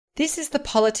This is the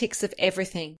Politics of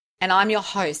Everything, and I'm your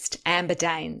host, Amber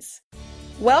Daines.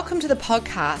 Welcome to the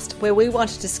podcast where we want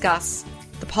to discuss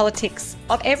the politics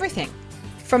of everything,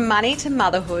 from money to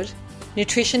motherhood,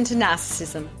 nutrition to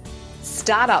narcissism,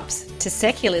 startups to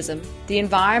secularism, the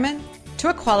environment to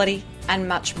equality, and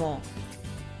much more.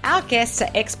 Our guests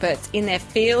are experts in their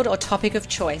field or topic of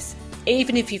choice,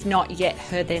 even if you've not yet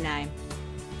heard their name.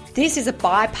 This is a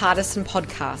bipartisan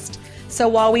podcast, so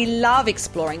while we love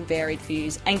exploring varied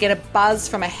views and get a buzz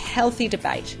from a healthy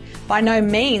debate, by no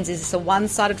means is this a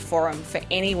one-sided forum for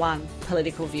any one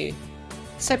political view.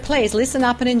 So please listen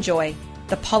up and enjoy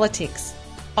the politics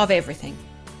of everything.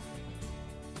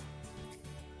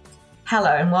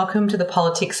 Hello and welcome to the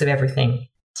Politics of Everything.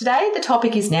 Today the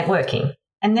topic is networking,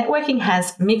 and networking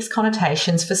has mixed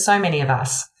connotations for so many of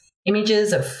us.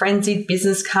 Images of frenzied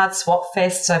business card swap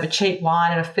fests over cheap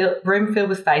wine and a room filled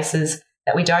with faces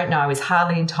that we don't know is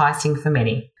hardly enticing for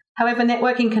many. However,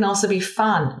 networking can also be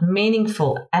fun,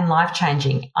 meaningful, and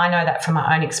life-changing. I know that from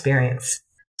my own experience.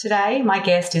 Today, my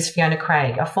guest is Fiona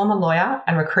Craig, a former lawyer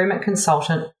and recruitment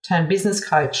consultant turned business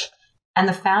coach and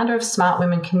the founder of Smart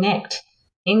Women Connect,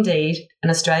 indeed,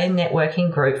 an Australian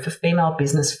networking group for female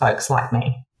business folks like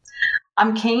me.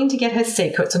 I'm keen to get her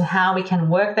secrets on how we can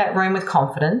work that room with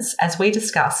confidence as we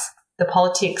discuss the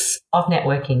politics of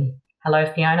networking.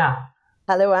 Hello, Fiona.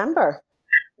 Hello, Amber.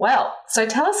 Well, so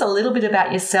tell us a little bit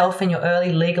about yourself and your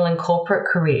early legal and corporate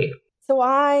career. So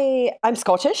I'm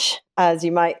Scottish, as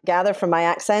you might gather from my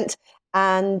accent,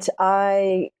 and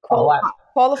I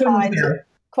qualified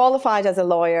as a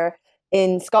lawyer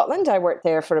in Scotland. I worked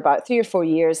there for about 3 or 4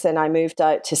 years, and I moved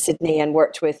out to Sydney and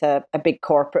worked with a big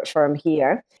corporate firm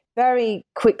here. Very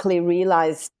quickly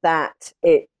realised that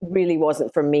it really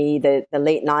wasn't for me. The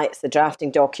late nights, the drafting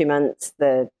documents,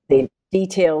 the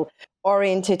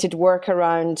detail-oriented work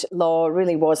around law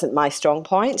really wasn't my strong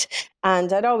point.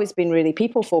 And I'd always been really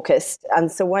people-focused.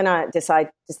 And so when I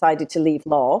decided to leave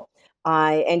law,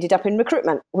 I ended up in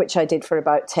recruitment, which I did for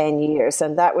about 10 years.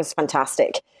 And that was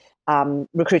fantastic.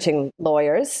 Recruiting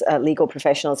lawyers, legal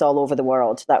professionals all over the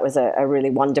world. That was a really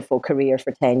wonderful career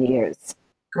for 10 years.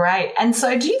 Great. And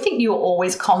so do you think you were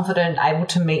always confident, able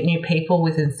to meet new people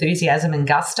with enthusiasm and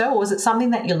gusto, or was it something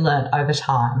that you learnt over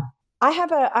time? I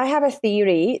have a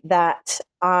theory that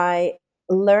I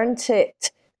learned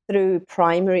it through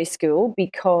primary school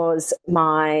because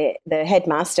the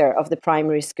headmaster of the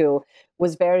primary school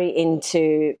was very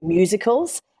into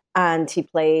musicals and he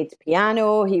played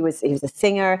piano. He was a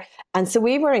singer, and so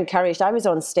we were encouraged. I was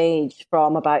on stage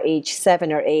from about age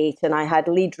 7 or 8, and I had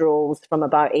lead roles from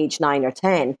about age 9 or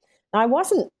 10. Now, I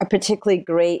wasn't a particularly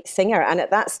great singer, and at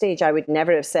that stage, I would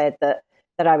never have said that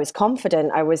I was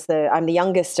confident. I'm the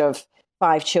youngest of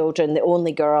 5 children, the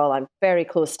only girl. I'm very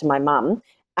close to my mum.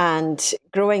 And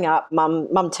growing up,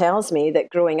 mum tells me that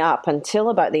growing up until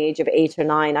about the age of 8 or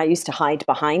 9, I used to hide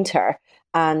behind her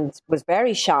and was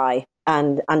very shy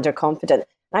and underconfident.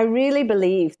 I really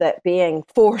believe that being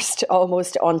forced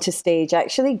almost onto stage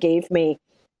actually gave me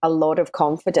a lot of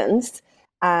confidence.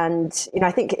 And,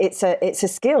 I think it's a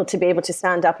skill to be able to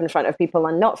stand up in front of people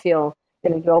and not feel,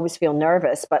 you always feel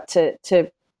nervous, but to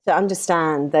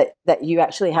understand that you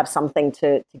actually have something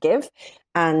to give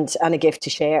and a gift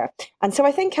to share. And so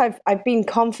I think I've been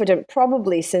confident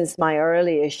probably since my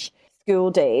early-ish school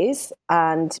days,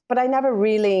 but I never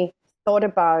really thought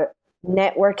about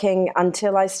networking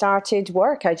until I started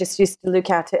work. I just used to look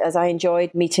at it as I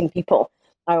enjoyed meeting people.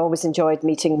 I always enjoyed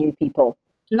meeting new people.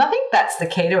 And I think that's the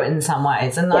key to it in some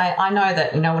ways. And yeah. I know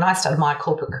that, when I started my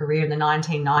corporate career in the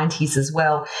 1990s as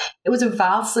well, it was a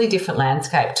vastly different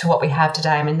landscape to what we have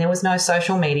today. I mean, there was no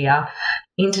social media.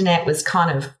 Internet was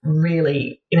kind of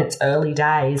really in its early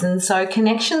days. And so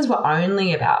connections were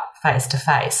only about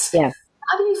face-to-face. Yeah.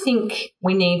 How do you think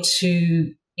we need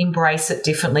to embrace it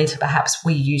differently to perhaps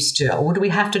we used to, or do we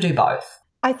have to do both?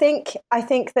 I think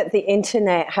that the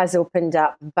internet has opened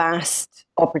up vast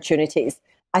opportunities.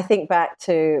 I think back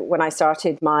to when I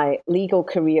started my legal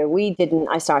career.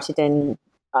 I started in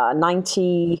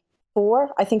 94,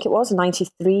 I think it was,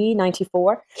 93,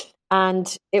 94.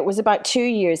 And it was about 2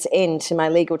 years into my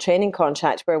legal training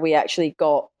contract where we actually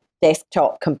got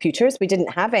desktop computers. We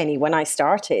didn't have any when I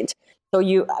started. So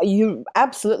you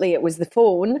absolutely, it was the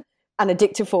phone and a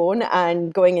dictaphone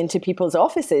and going into people's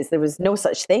offices. There was no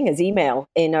such thing as email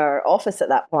in our office at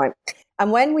that point.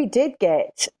 And when we did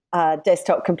get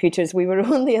desktop computers, we were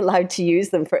only allowed to use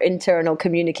them for internal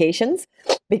communications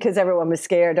because everyone was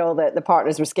scared, all the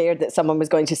partners were scared that someone was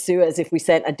going to sue us if we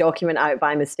sent a document out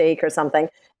by mistake or something.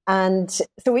 And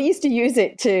so we used to use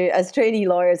it to, as trainee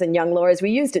lawyers and young lawyers, we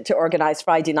used it to organize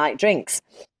Friday night drinks.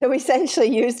 So we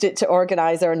essentially used it to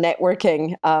organize our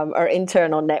networking, our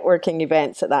internal networking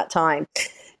events at that time.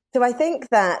 So I think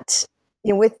that,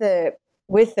 with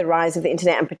the rise of the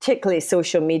internet and particularly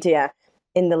social media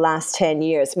in the last 10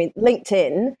 years, I mean,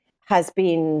 LinkedIn has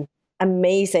been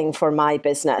amazing for my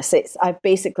business. I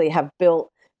basically have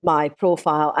built my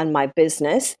profile and my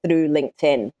business through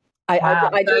LinkedIn.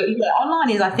 Online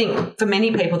is, I think, for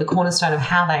many people, the cornerstone of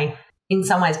how they, in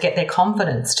some ways, get their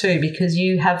confidence too, because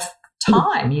you have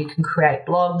time. You can create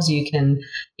blogs, you can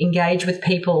engage with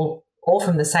people all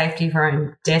from the safety of your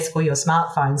own desk or your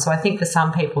smartphone. So I think for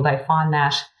some people, they find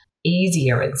that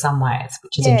easier in some ways,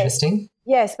 which is interesting.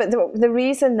 Yes, but the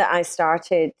reason that I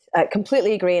started,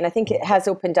 completely agree, and I think it has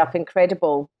opened up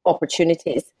incredible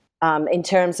opportunities in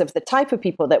terms of the type of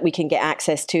people that we can get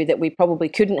access to that we probably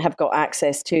couldn't have got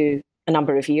access to a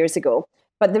number of years ago.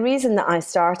 But the reason that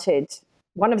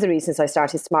one of the reasons I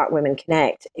started Smart Women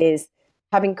Connect is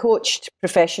having coached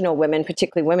professional women,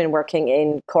 particularly women working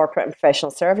in corporate and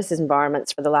professional services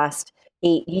environments for the last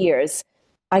 8 years,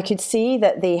 I could see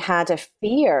that they had a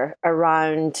fear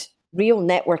around real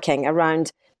networking,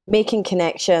 around making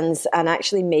connections and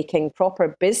actually making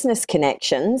proper business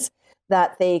connections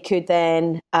that they could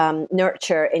then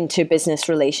nurture into business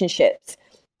relationships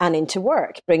and into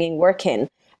work, bringing work in.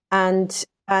 And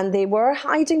they were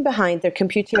hiding behind their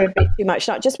computer a bit too much,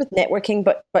 not just with networking,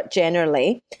 but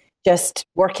generally just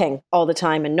working all the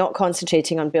time and not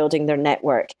concentrating on building their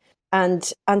network.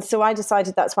 And so I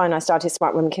decided that's why I started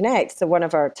Smart Women Connect. So one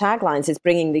of our taglines is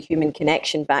bringing the human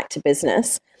connection back to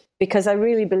business, because I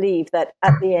really believe that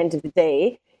at the end of the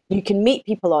day, you can meet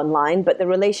people online, but the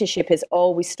relationship is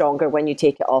always stronger when you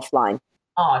take it offline.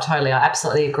 Oh, totally. I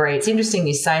absolutely agree. It's interesting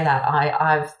you say that.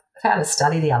 I've found a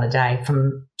study the other day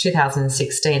from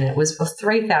 2016, and it was of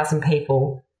 3,000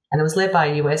 people, and it was led by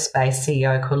a US-based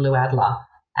CEO called Lou Adler,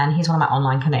 and he's one of my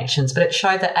online connections. But it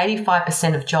showed that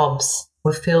 85% of jobs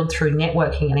were filled through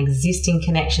networking and existing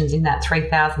connections in that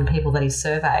 3,000 people that he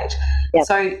surveyed. Yep.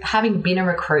 So having been a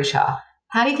recruiter,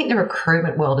 how do you think the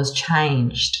recruitment world has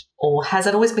changed? Or has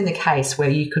it always been the case where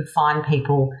you could find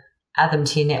people, add them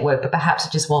to your network, but perhaps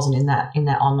it just wasn't in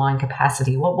that online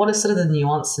capacity? What are sort of the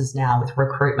nuances now with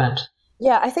recruitment?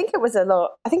 Yeah, I think it was a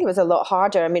lot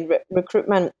harder. I mean,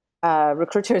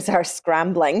 recruiters are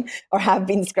scrambling, or have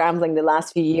been scrambling the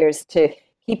last few years, to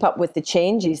keep up with the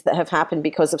changes that have happened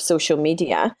because of social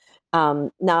media.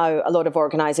 Now, a lot of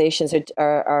organizations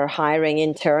are hiring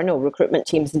internal recruitment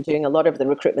teams and doing a lot of the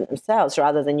recruitment themselves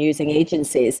rather than using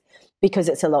agencies, because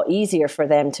it's a lot easier for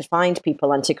them to find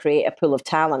people and to create a pool of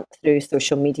talent through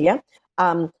social media.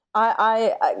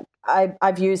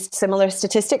 I've used similar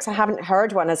statistics. I haven't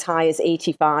heard one as high as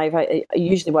 85.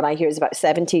 Usually what I hear is about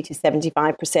 70 to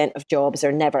 75% of jobs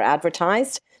are never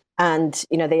advertised. And,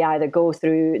 they either go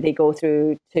through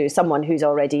to someone who's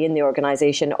already in the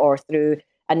organization or through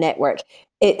a network.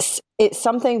 It's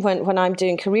something when I'm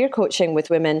doing career coaching with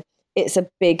women, it's a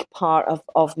big part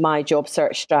of my job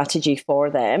search strategy for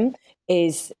them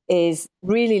is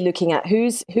really looking at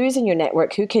who's in your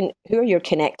network, who are your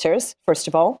connectors, first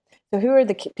of all. So who are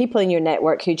the people in your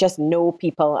network who just know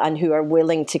people and who are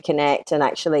willing to connect and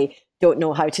actually don't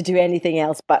know how to do anything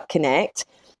else but connect?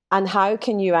 And how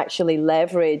can you actually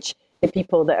leverage the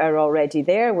people that are already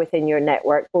there within your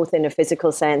network, both in a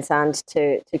physical sense and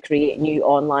to create new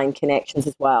online connections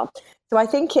as well? So I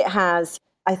think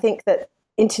that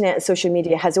internet and social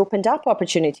media has opened up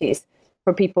opportunities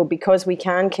for people, because we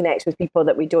can connect with people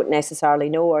that we don't necessarily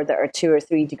know or that are 2 or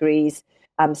 3 degrees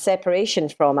separation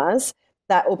from us.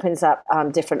 That opens up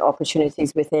different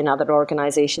opportunities within other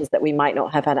organizations that we might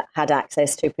not have had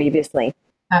access to previously.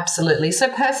 Absolutely. So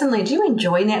personally, do you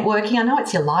enjoy networking? I know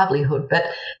it's your livelihood, but,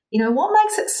 what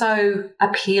makes it so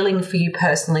appealing for you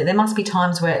personally? There must be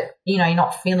times where, you're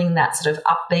not feeling that sort of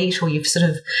upbeat, or you've sort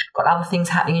of got other things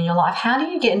happening in your life. How do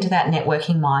you get into that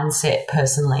networking mindset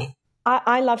personally?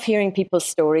 I love hearing people's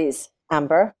stories,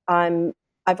 Amber.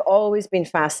 I've always been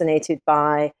fascinated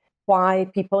by why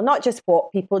people, not just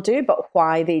what people do, but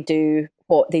why they do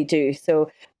what they do.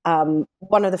 So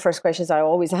one of the first questions I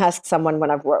always ask someone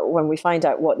when we find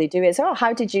out what they do is,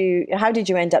 how did you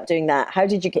end up doing that? How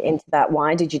did you get into that?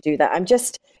 Why did you do that? I'm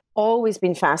just always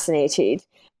been fascinated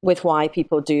with why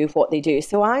people do what they do.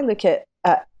 So I look at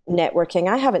networking.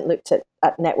 I haven't looked at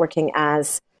networking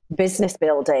as business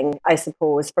building, I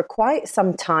suppose, for quite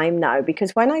some time now,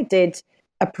 because when I did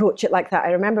approach it like that.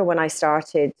 I remember when I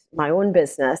started my own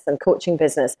business and coaching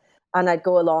business, and I'd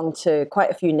go along to quite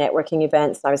a few networking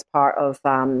events. I was part of,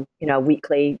 a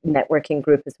weekly networking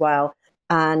group as well.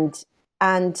 And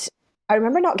I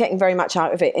remember not getting very much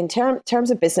out of it in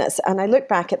terms of business. And I look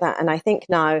back at that and I think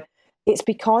now it's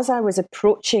because I was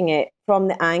approaching it from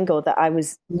the angle that I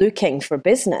was looking for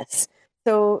business.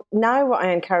 So now what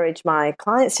I encourage my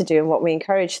clients to do, and what we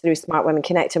encourage through Smart Women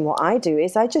Connect, and what I do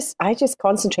is I just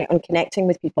concentrate on connecting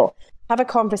with people, have a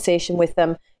conversation with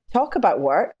them, talk about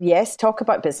work. Yes, talk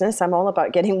about business. I'm all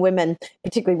about getting women,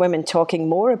 particularly women, talking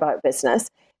more about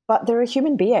business. But they're a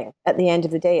human being at the end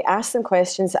of the day. Ask them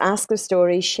questions, ask their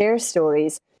stories, share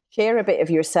a bit of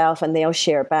yourself, and they'll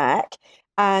share back.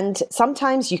 And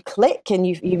sometimes you click and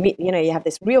you meet, you have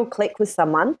this real click with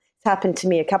someone. It's happened to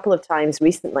me a couple of times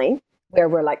recently, where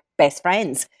we're like best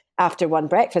friends after one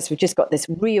breakfast. We've just got this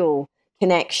real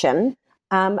connection.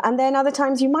 And then other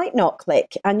times you might not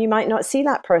click and you might not see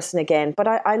that person again. But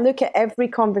I look at every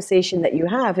conversation that you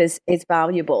have is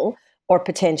valuable or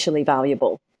potentially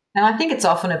valuable. And I think it's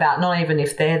often about not even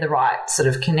if they're the right sort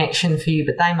of connection for you,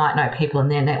 but they might know people in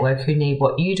their network who need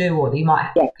what you do, or you might,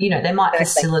 they might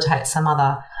facilitate some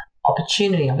other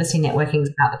opportunity. Obviously, networking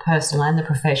is about the personal and the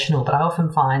professional, but I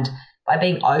often find by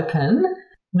being open,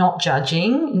 not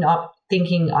judging, not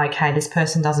thinking, okay, this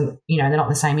person doesn't, they're not in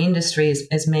the same industry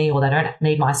as me, or they don't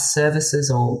need my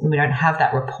services, or we don't have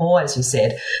that rapport, as you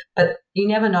said. But you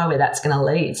never know where that's going to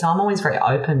lead. So I'm always very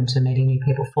open to meeting new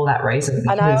people for that reason.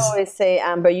 And I always say,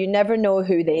 Amber, you never know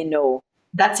who they know.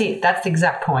 That's it. That's the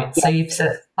exact point. Yeah. So you've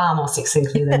said it far more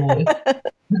succinctly than me.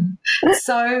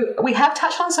 So we have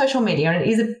touched on social media, and it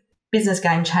is a business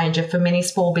game changer for many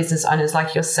small business owners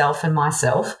like yourself and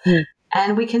myself. Mm.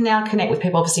 And we can now connect with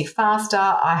people obviously faster.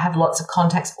 I have lots of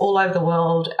contacts all over the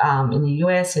world, in the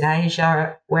US, in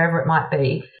Asia, wherever it might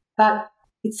be. But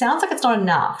it sounds like it's not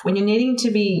enough. When you're needing to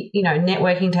be,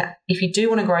 networking to, if you do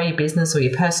want to grow your business or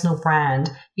your personal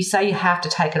brand, you say you have to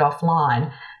take it offline.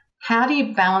 How do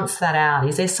you balance that out?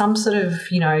 Is there some sort of,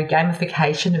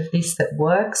 gamification of this that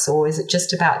works, or is it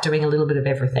just about doing a little bit of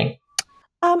everything?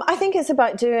 I think it's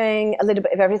about doing a little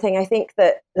bit of everything. I think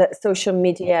that social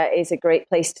media is a great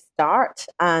place to start.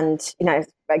 And,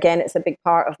 again, it's a big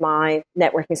part of my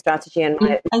networking strategy. And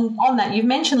on that, you've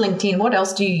mentioned LinkedIn. What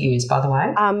else do you use, by the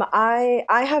way? I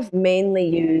have mainly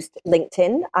used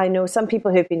LinkedIn. I know some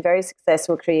people who've been very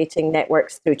successful creating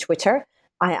networks through Twitter.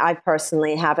 I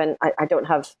personally haven't. I don't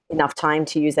have enough time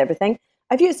to use everything.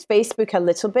 I've used Facebook a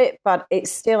little bit, but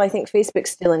it's still, I think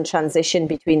Facebook's still in transition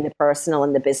between the personal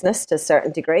and the business to a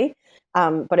certain degree.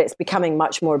 But it's becoming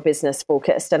much more business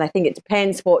focused. And I think it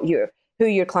depends who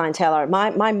your clientele are.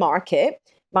 My market,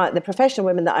 the professional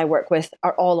women that I work with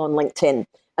are all on LinkedIn.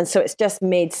 And so it's just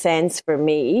made sense for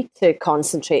me to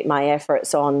concentrate my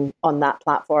efforts on that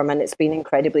platform. And it's been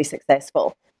incredibly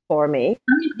successful for me.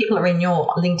 How many people are in your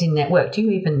LinkedIn network? Do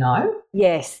you even know?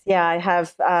 Yes. Yeah, I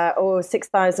have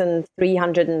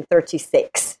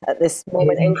 6,336 at this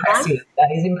moment. That is impressive.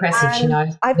 That is impressive.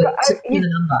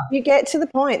 You get to the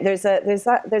point. There's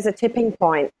a tipping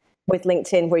point with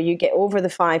LinkedIn where you get over the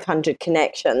 500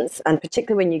 connections, and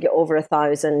particularly when you get over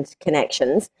 1,000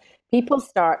 connections, people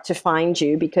start to find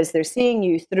you because they're seeing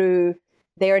you through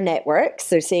their networks.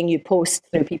 They're seeing you post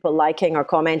through people liking or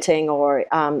commenting or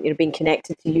being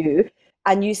connected to you,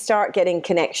 and you start getting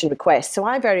connection requests. So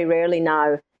I very rarely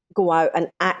now go out and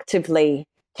actively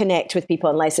connect with people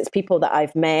unless it's people that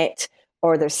I've met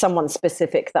or there's someone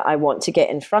specific that I want to get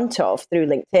in front of through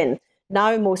LinkedIn.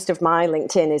 Now most of my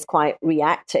LinkedIn is quite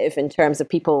reactive in terms of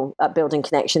people building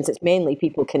connections. It's mainly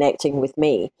people connecting with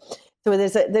me. So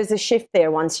there's a shift there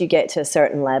once you get to a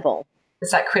certain level.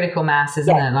 It's that critical mass,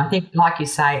 isn't it? And I think, like you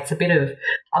say, it's a bit of,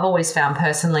 I've always found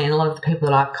personally, and a lot of the people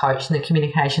that I've coached in the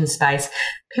communication space,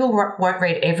 people won't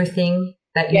read everything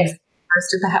that you've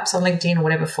posted perhaps on LinkedIn or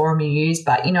whatever forum you use,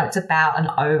 but, it's about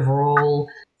an overall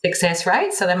success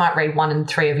rate. So they might read 1 in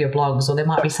 3 of your blogs, or there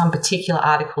might be some particular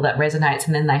article that resonates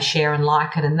and then they share and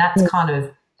like it. And that's kind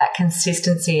of that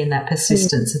consistency and that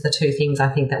persistence are the two things I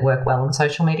think that work well on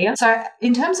social media. So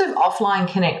in terms of offline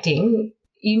connecting,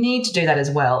 you need to do that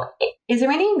as well. Is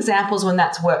there any examples when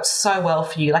that's worked so well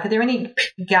for you? Like, are there any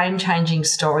game-changing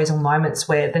stories or moments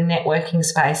where the networking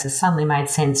space has suddenly made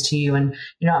sense to you? And,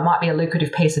 it might be a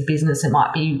lucrative piece of business. It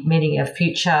might be meeting a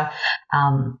future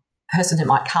person that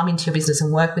might come into your business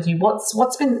and work with you.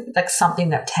 What's been like something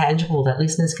that tangible that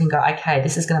listeners can go, okay,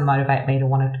 this is going to motivate me to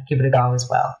want to give it a go as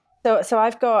well? So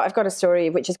I've got a story,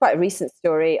 which is quite a recent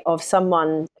story, of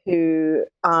someone who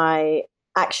I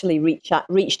actually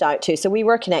reached out to. So we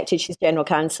were connected. She's general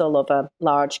counsel of a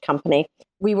large company.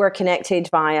 We were connected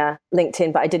via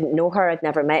LinkedIn, but I didn't know her. I'd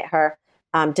never met her.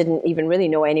 didn't even really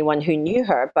know anyone who knew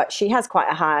her, but she has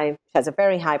a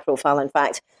very high profile, in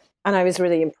fact. And I was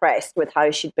really impressed with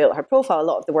how she'd built her profile. A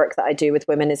lot of the work that I do with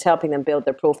women is helping them build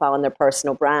their profile and their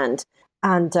personal brand,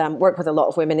 and work with a lot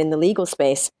of women in the legal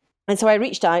space. And so I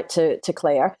reached out to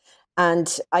Claire,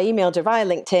 and I emailed her via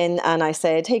LinkedIn, and I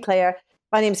said, "Hey, Claire,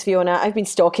 my name's Fiona. I've been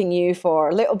stalking you for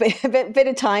a bit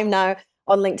of time now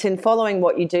on LinkedIn, following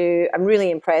what you do. I'm really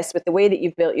impressed with the way that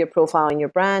you've built your profile and your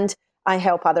brand. I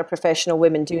help other professional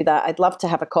women do that. I'd love to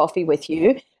have a coffee with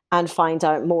you and find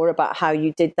out more about how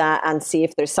you did that, and see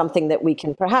if there's something that we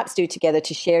can perhaps do together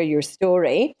to share your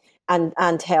story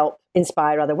and help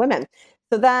inspire other women."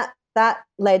 So that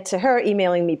led to her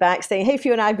emailing me back saying, "Hey,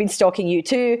 Fiona, I've been stalking you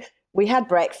too." We had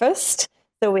breakfast.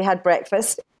 So we had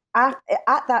breakfast. At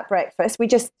that breakfast,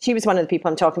 she was one of the people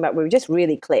I'm talking about. We just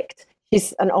really clicked.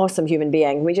 She's an awesome human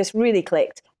being. We just really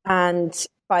clicked. And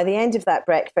by the end of that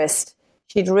breakfast,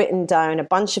 she'd written down a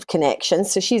bunch of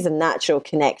connections. So she's a natural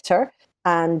connector.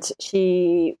 And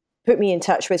she put me in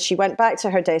touch with, she went back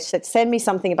to her desk, said, "Send me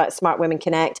something about Smart Women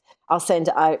Connect. I'll send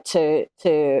it out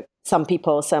to some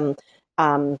people, some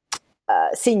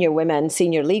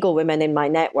senior legal women in my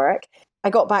network." I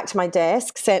got back to my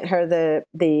desk, sent her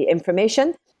the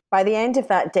information. By the end of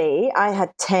that day, I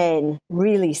had 10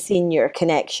 really senior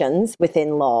connections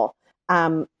within law.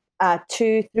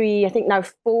 2, 3, I think now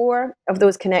 4 of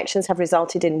those connections have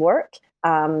resulted in work,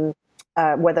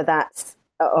 whether that's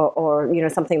or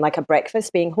something like a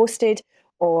breakfast being hosted,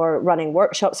 or running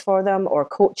workshops for them, or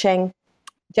coaching.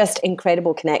 Just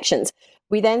incredible connections.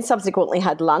 We then subsequently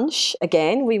had lunch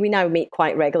again. We now meet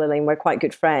quite regularly, and we're quite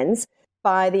good friends.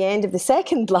 By the end of the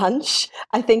second lunch,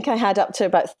 I think I had up to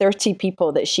about 30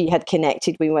 people that she had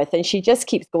connected me with, and she just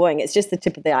keeps going. It's just the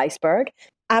tip of the iceberg.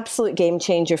 Absolute game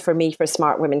changer for me for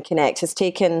Smart Women Connect. Has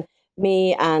taken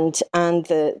me and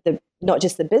the not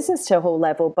just the business to a whole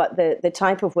level, but the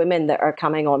type of women that are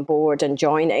coming on board and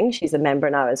joining. She's a member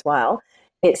now as well.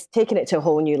 It's taken it to a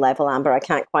whole new level, Amber. I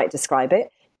can't quite describe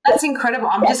it. That's incredible.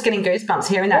 I'm just getting goosebumps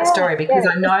hearing that story, because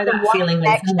I know that feeling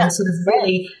when someone sort of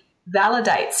really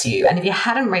validates you. And if you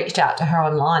hadn't reached out to her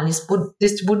online, this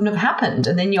wouldn't have happened.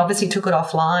 And then you obviously took it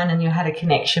offline and you had a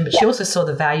connection, but she also saw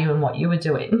the value in what you were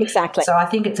doing. Exactly. So I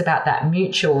think it's about that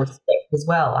mutual respect as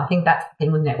well. I think that's the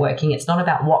thing with networking. It's not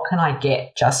about what can I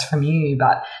get just from you,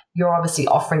 but you're obviously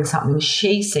offering something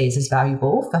she sees as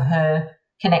valuable for her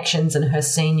connections and her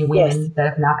senior women that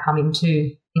have now come into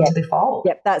the fold.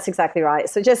 Yep, that's exactly right.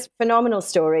 So just phenomenal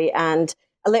story, and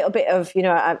a little bit of,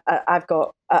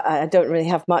 I don't really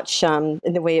have much in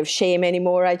the way of shame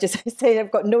anymore. I just say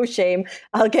I've got no shame.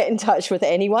 I'll get in touch with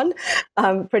anyone,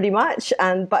 pretty much.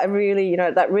 But I really,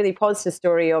 that really positive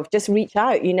story of just reach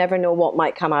out. You never know what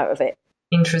might come out of it.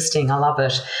 Interesting. I love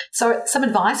it. So some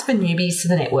advice for newbies to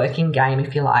the networking game,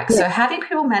 if you like. Yeah. So how do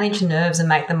people manage nerves and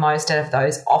make the most out of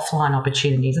those offline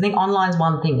opportunities? I think online's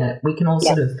one thing that we can all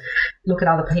sort of look at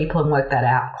other people and work that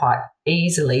out quite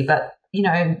easily. But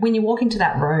when you walk into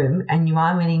that room and you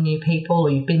are meeting new people, or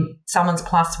you've been someone's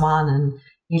plus one and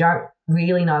you don't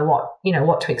really know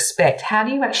what to expect, how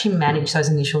do you actually manage those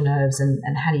initial nerves and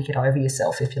how do you get over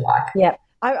yourself, if you like? Yeah,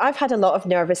 I've had a lot of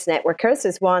nervous networkers.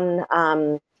 There's one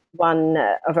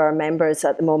of our members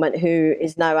at the moment who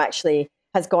is now actually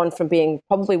has gone from being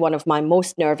probably one of my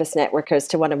most nervous networkers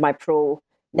to one of my pro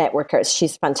networkers.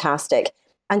 She's fantastic.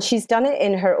 And she's done it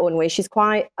in her own way. She's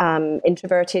quite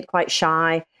introverted, quite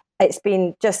shy. It's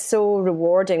been just so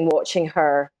rewarding watching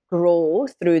her grow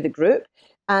through the group.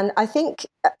 And I think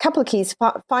a couple of keys,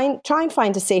 try and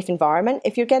find a safe environment.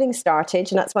 If you're getting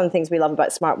started, and that's one of the things we love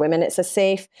about Smart Women, it's a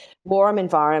safe, warm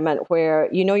environment where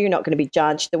you're not going to be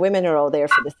judged. The women are all there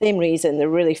for the same reason. They're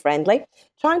really friendly.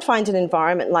 Try and find an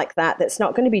environment like that that's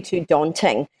not going to be too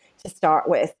daunting to start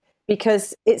with,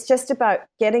 because it's just about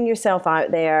getting yourself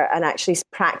out there and actually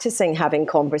practicing having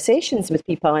conversations with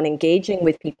people and engaging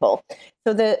with people.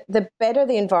 So the better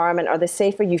the environment, or the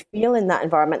safer you feel in that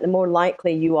environment, the more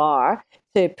likely you are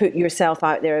to put yourself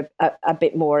out there a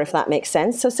bit more, if that makes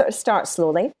sense. So sort of start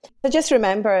slowly. So just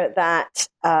remember that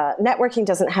networking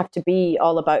doesn't have to be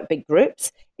all about big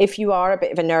groups. If you are a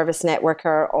bit of a nervous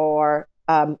networker or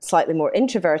slightly more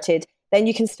introverted, then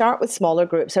you can start with smaller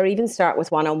groups, or even start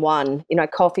with one-on-one.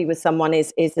 Coffee with someone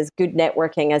is as good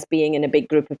networking as being in a big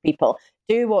group of people.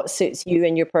 Do what suits you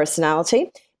and your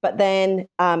personality, but then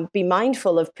be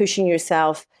mindful of pushing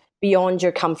yourself beyond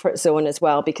your comfort zone as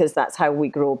well, because that's how we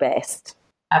grow best.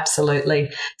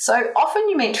 Absolutely. So often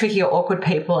you meet tricky or awkward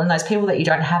people, and those people that you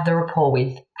don't have the rapport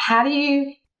with. How do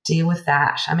you deal with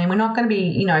that? I mean, we're not going to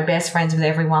be, best friends with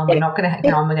everyone. We're not going to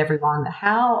get on with everyone.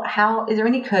 How is there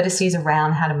any courtesies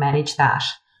around how to manage that?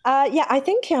 Yeah, I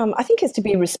think it's to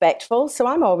be respectful. So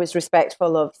I'm always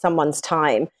respectful of someone's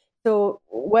time. So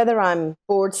whether I'm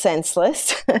bored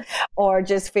senseless or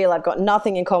just feel I've got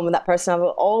nothing in common with that person, I will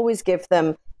always give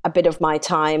them a bit of my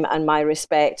time and my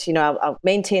respect. I'll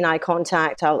maintain eye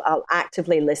contact. I'll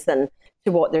actively listen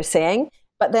to what they're saying.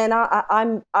 But then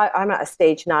I'm at a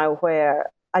stage now where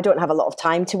I don't have a lot of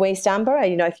time to waste, Amber.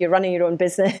 If you're running your own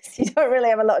business, you don't really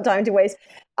have a lot of time to waste.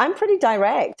 I'm pretty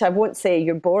direct. I won't say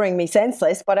you're boring me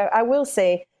senseless, but I will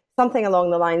say something along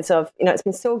the lines of, it's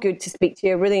been so good to speak to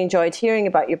you. I really enjoyed hearing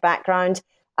about your background.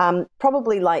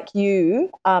 Probably like you,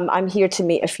 I'm here to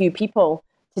meet a few people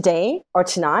today or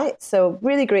tonight. So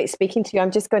really great speaking to you.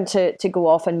 I'm just going to go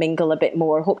off and mingle a bit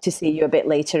more. Hope to see you a bit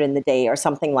later in the day or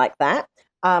something like that.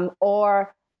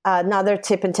 Or another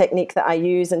tip and technique that I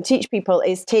use and teach people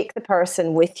is take the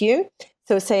person with you.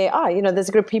 So say, there's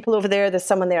a group of people over there. There's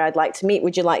someone there I'd like to meet.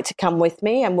 Would you like to come with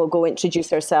me? And we'll go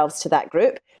introduce ourselves to that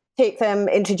group. Take them,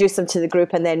 introduce them to the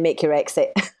group, and then make your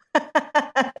exit.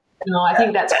 No, I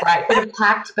think that's great. Bit of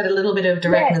tact, but a little bit of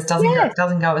directness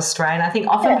doesn't go astray. And I think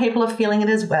often people are feeling it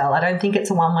as well. I don't think it's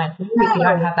a one-way thing. If you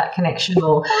don't have that connection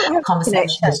or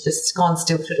conversation has just gone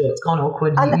stilted or it's gone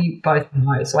awkward, you both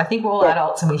know. So I think we're all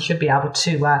adults and we should be able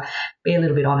to be a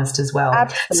little bit honest as well.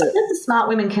 Absolutely. So with the Smart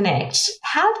Women Connect,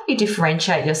 how do you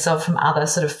differentiate yourself from other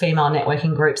sort of female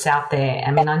networking groups out there? I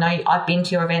mean, I know I've been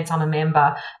to your events, I'm a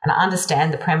member, and I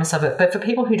understand the premise of it. But for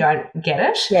people who don't get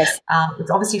it, it's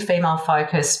obviously female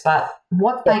focused, but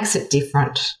what makes it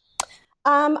different?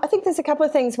 I think there's a couple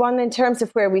of things. One, in terms of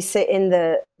where we sit in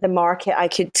the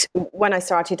market, when I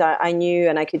started, I knew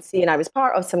and I could see, and I was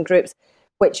part of some groups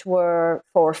which were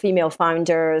for female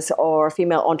founders or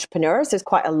female entrepreneurs. There's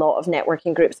quite a lot of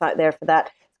networking groups out there for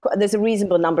that. There's a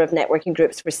reasonable number of networking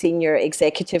groups for senior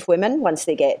executive women once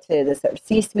they get to the sort of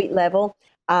C-suite level.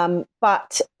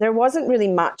 But there wasn't really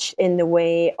much in the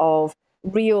way of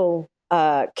real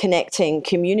connecting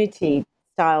community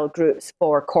style groups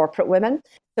for corporate women.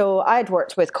 So I'd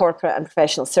worked with corporate and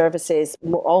professional services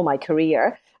all my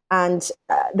career. And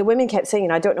the women kept saying,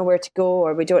 I don't know where to go,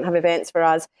 or we don't have events for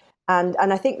us. And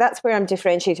I think that's where I'm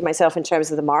differentiating myself in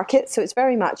terms of the market. So it's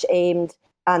very much aimed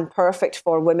and perfect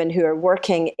for women who are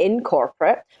working in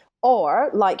corporate or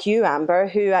like you, Amber,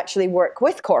 who actually work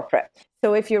with corporate.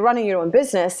 So if you're running your own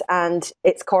business and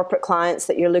it's corporate clients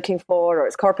that you're looking for or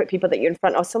it's corporate people that you're in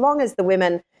front of, so long as the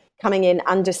women coming in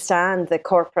understand the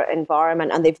corporate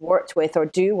environment and they've worked with or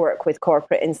do work with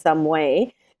corporate in some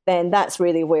way, then that's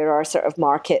really where our sort of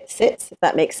market sits, if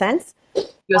that makes sense.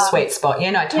 Your sweet spot.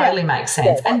 Yeah, no, it totally makes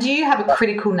sense. And do you have a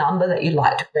critical number that you'd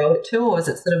like to grow it to, or is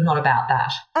it sort of not about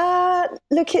that?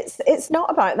 Look, it's not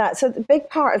about that. So the big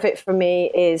part of it for me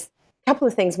is a couple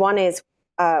of things. One is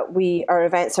our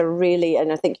events are really,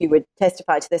 and I think you would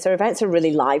testify to this, our events are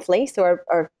really lively. So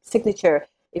our signature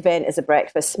event is a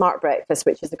breakfast, Smart Breakfast,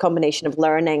 which is a combination of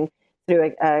learning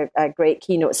through a great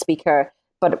keynote speaker,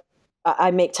 but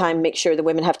I make sure the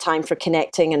women have time for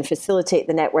connecting and facilitate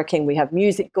the networking. We have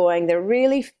music going. They're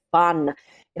really fun.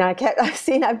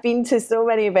 I've been to so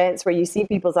many events where you see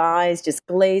people's eyes just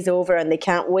glaze over and they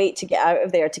can't wait to get out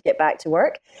of there to get back to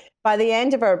work. By the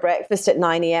end of our breakfast at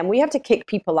 9 a.m., we have to kick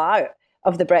people out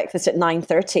of the breakfast at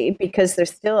 9:30 because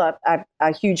there's still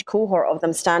a huge cohort of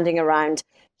them standing around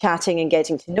chatting and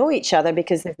getting to know each other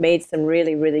because they've made some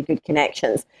really, really good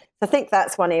connections. So I think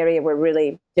that's one area we're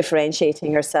really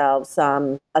differentiating ourselves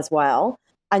as well.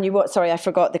 And I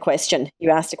forgot the question. You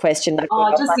asked a question.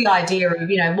 Just the idea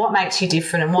of, what makes you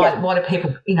different and what are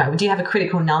people, do you have a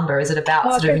critical number? Is it about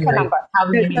how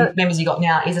many members you got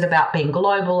now? Is it about being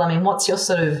global? I mean, what's your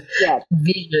sort of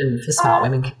vision for Smart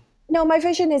Women? No, my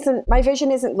vision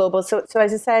isn't global. So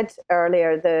as I said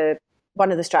earlier,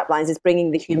 one of the strap lines is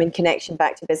bringing the human connection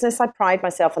back to business. I pride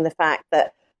myself on the fact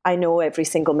that I know every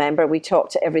single member. We talk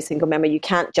to every single member. You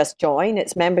can't just join.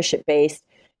 It's membership based.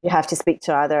 You have to speak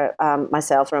to either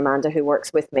myself or Amanda, who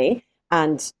works with me.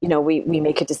 And, we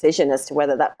make a decision as to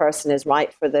whether that person is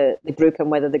right for the group and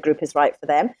whether the group is right for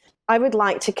them. I would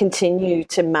like to continue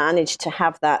to manage to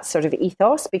have that sort of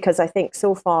ethos because I think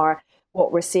so far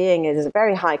what we're seeing is a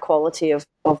very high quality of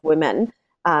women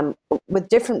with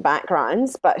different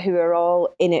backgrounds, but who are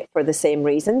all in it for the same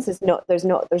reasons. There's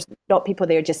not people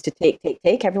there just to take.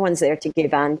 Everyone's there to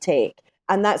give and take.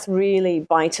 And that's really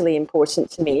vitally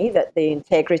important to me, that the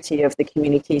integrity of the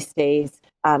community stays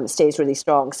really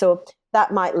strong. So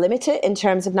that might limit it in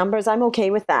terms of numbers. I'm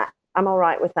okay with that. I'm all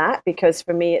right with that because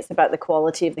for me, it's about the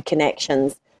quality of the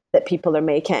connections that people are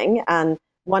making. And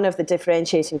one of the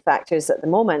differentiating factors at the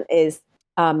moment is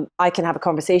I can have a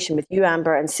conversation with you,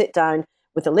 Amber, and sit down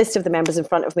with a list of the members in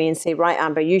front of me and say, right,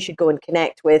 Amber, you should go and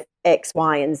connect with X,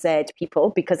 Y, and Z people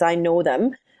because I know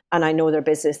them and I know their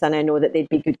business, and I know that they'd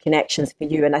be good connections for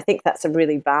you. And I think that's a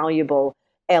really valuable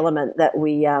element that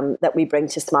we bring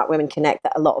to Smart Women Connect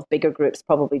that a lot of bigger groups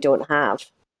probably don't have.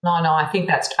 No, I think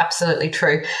that's absolutely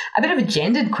true. A bit of a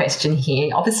gendered question here.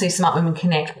 Obviously, Smart Women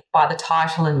Connect, by the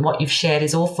title and what you've shared,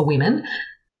 is all for women.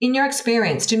 In your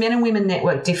experience, do men and women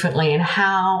network differently, and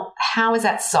how is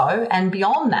that so? And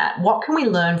beyond that, what can we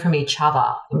learn from each other?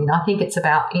 I mean, I think it's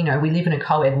about, we live in a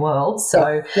co-ed world,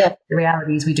 so The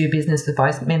reality is we do business with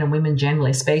both men and women,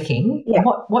 generally speaking. Yeah.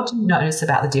 What do you notice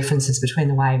about the differences between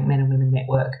the way men and women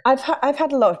network? I've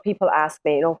had a lot of people ask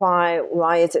me,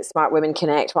 why is it Smart Women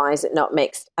Connect? Why is it not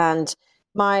mixed? And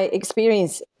my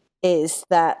experience is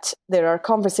that there are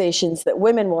conversations that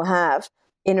women will have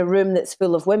in a room that's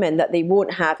full of women that they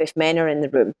won't have if men are in the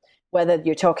room, whether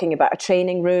you're talking about a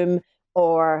training room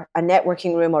or a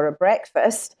networking room or a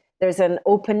breakfast. There's an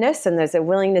openness and there's a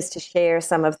willingness to share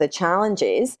some of the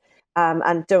challenges.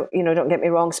 And don't get me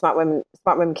wrong, Smart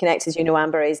Women Connect, as you know,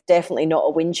 Amber, is definitely not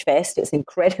a whinge fest. It's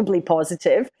incredibly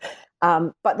positive.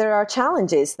 But there are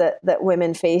challenges that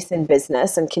women face in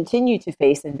business and continue to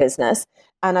face in business.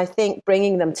 And I think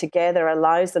bringing them together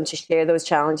allows them to share those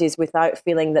challenges without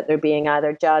feeling that they're being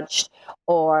either judged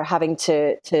or having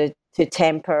to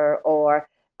temper or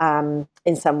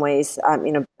in some ways,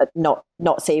 not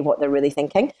say what they're really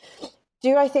thinking.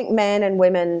 Do I think men and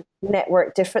women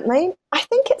network differently? I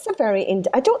think it's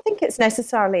I don't think it's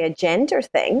necessarily a gender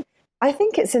thing. I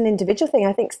think it's an individual thing.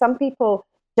 I think some people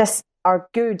just are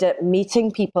good at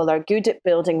meeting people, are good at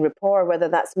building rapport, whether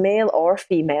that's male or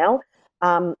female.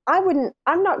 I'm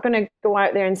not going to go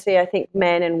out there and say I think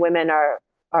men and women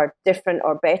are different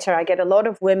or better. I get a lot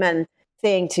of women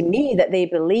saying to me that they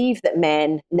believe that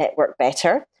men network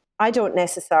better. I don't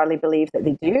necessarily believe that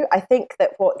they do. I think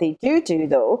that what they do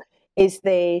though, is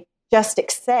they just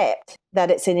accept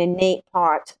that it's an innate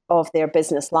part of their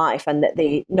business life and that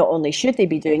they not only should they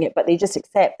be doing it, but they just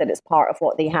accept that it's part of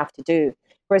what they have to do.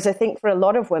 Whereas I think for a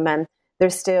lot of women, they're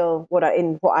still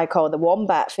in what I call the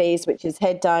wombat phase, which is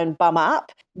head down, bum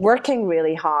up, working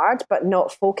really hard, but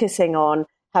not focusing on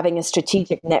having a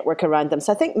strategic network around them.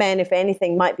 So I think men, if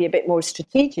anything, might be a bit more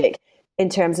strategic in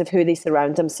terms of who they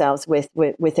surround themselves with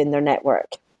within their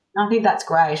network. I think that's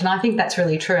great, and I think that's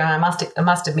really true. And I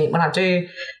must admit, when I do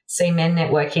see men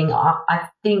networking, I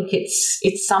think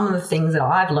it's some of the things that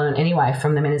I've learned anyway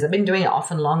from the men. As I've been doing it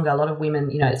often longer. A lot of women,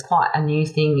 it's quite a new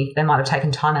thing. They might have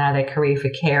taken time out of their career for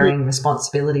caring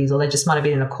responsibilities, or they just might have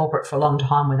been in a corporate for a long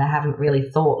time where they haven't really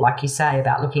thought, like you say,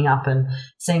 about looking up and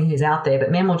seeing who's out there.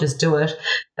 But men will just do it.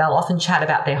 They'll often chat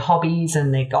about their hobbies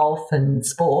and their golf and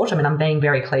sport. I mean, I'm being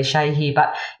very cliche here,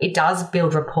 but it does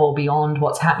build rapport beyond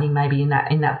what's happening maybe in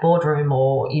that boardroom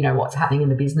or, what's happening in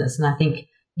the business. And I think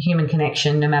human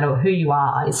connection, no matter who you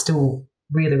are, is still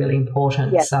really, really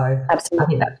important. Yes, so absolutely. I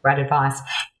think that's great advice.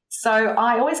 So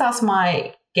I always ask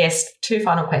my guests two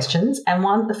final questions. And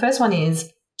the first one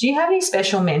is, do you have any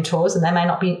special mentors, and they may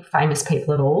not be famous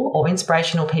people at all, or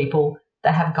inspirational people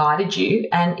that have guided you?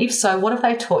 And if so, what have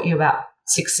they taught you about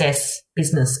success,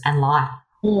 business and life?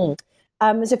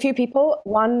 There's a few people.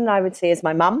 One I would say is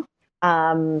my mum.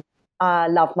 I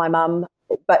love my mum,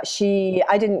 but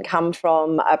I didn't come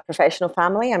from a professional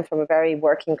family. I'm from a very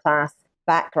working class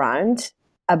background,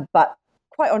 but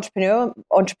quite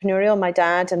entrepreneurial. My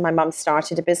dad and my mum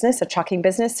started a trucking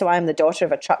business. So I'm the daughter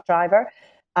of a truck driver.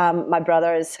 My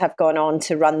brothers have gone on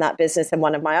to run that business, and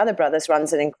one of my other brothers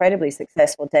runs an incredibly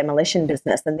successful demolition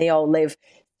business, and they all live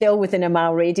still within a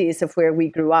mile radius of where we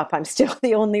grew up. I'm still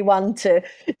the only one to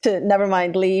never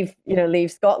mind leave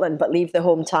Scotland, but leave the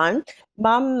hometown.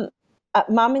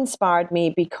 Mum inspired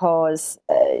me because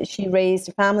she raised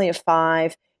a family of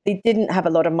 5. They didn't have a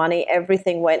lot of money.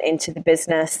 Everything went into the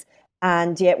business,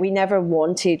 and yet we never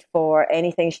wanted for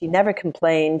anything. She never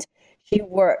complained. She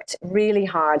worked really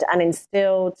hard and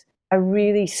instilled a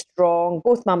really strong,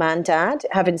 both mum and dad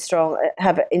have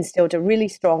instilled a really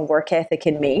strong work ethic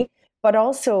in me, but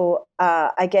also,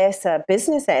 I guess, a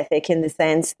business ethic in the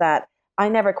sense that I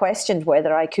never questioned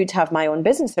whether I could have my own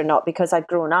business or not because I'd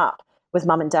grown up with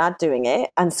mum and dad doing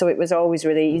it. And so it was always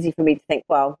really easy for me to think,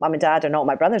 well, mum and dad and all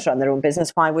my brothers run their own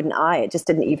business. Why wouldn't I? It just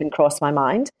didn't even cross my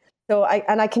mind. So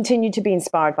I continue to be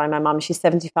inspired by my mum. She's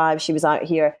 75. She was out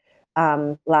here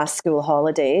last school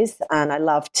holidays, and I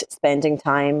loved spending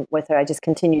time with her. I just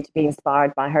continue to be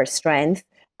inspired by her strength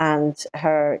and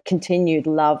her continued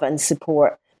love and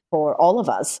support for all of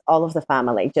us, all of the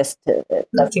family.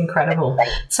 That's incredible.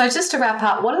 So just to wrap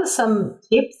up, what are some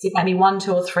tips, maybe 1,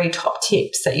 2 or 3 top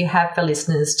tips that you have for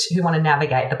listeners who want to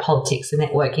navigate the politics of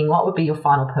networking? What would be your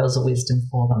final pearls of wisdom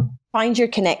for them? Find your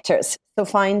connectors. So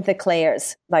find the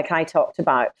Claires, like I talked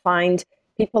about. Find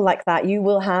people like that, you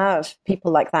will have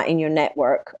people like that in your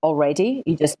network already.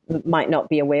 You just might not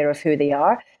be aware of who they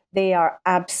are. They are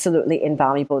absolutely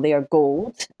invaluable. They are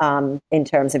gold in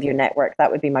terms of your network.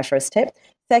 That would be my first tip.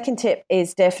 Second tip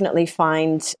is definitely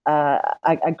find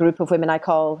a group of women I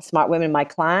call smart women, my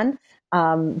clan.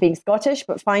 Being Scottish,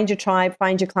 but find your tribe,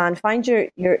 find your clan, find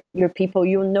your people.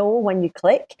 You'll know when you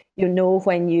click, you'll know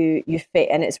when you fit,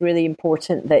 and it's really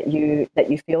important that you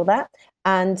feel that.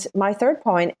 And my third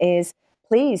point is,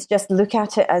 please just look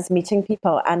at it as meeting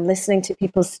people and listening to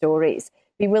people's stories.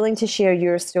 Be willing to share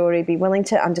your story, be willing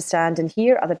to understand and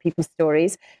hear other people's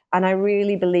stories. And I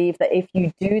really believe that if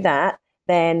you do that,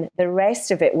 then the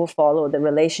rest of it will follow: the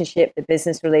relationship, the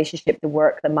business relationship, the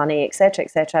work, the money, etc.,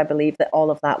 etc. I believe that all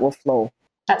of that will flow.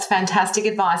 That's fantastic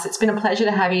advice. It's been a pleasure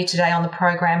to have you today on the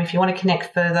program. If you want to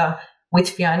connect further with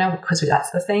Fiona, because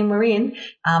that's the theme we're in,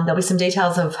 there'll be some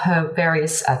details of her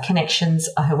various connections,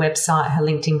 her website, her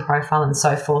LinkedIn profile, and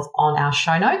so forth on our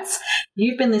show notes.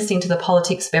 You've been listening to The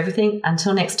Politics of Everything.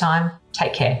 Until next time,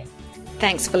 take care.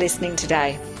 Thanks for listening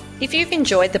today. If you've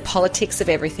enjoyed The Politics of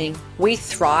Everything, we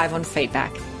thrive on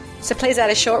feedback. So please add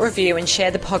a short review and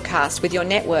share the podcast with your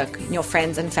network, your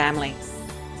friends and family.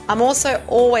 I'm also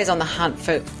always on the hunt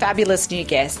for fabulous new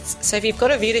guests. So if you've got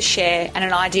a view to share and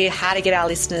an idea how to get our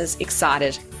listeners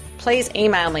excited, please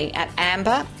email me at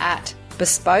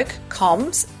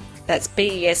amber@bespokecomms, that's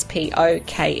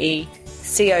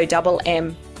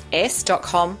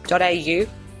BESPOKECOMMS.com.au,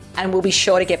 and we'll be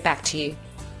sure to get back to you.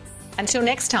 Until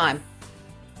next time.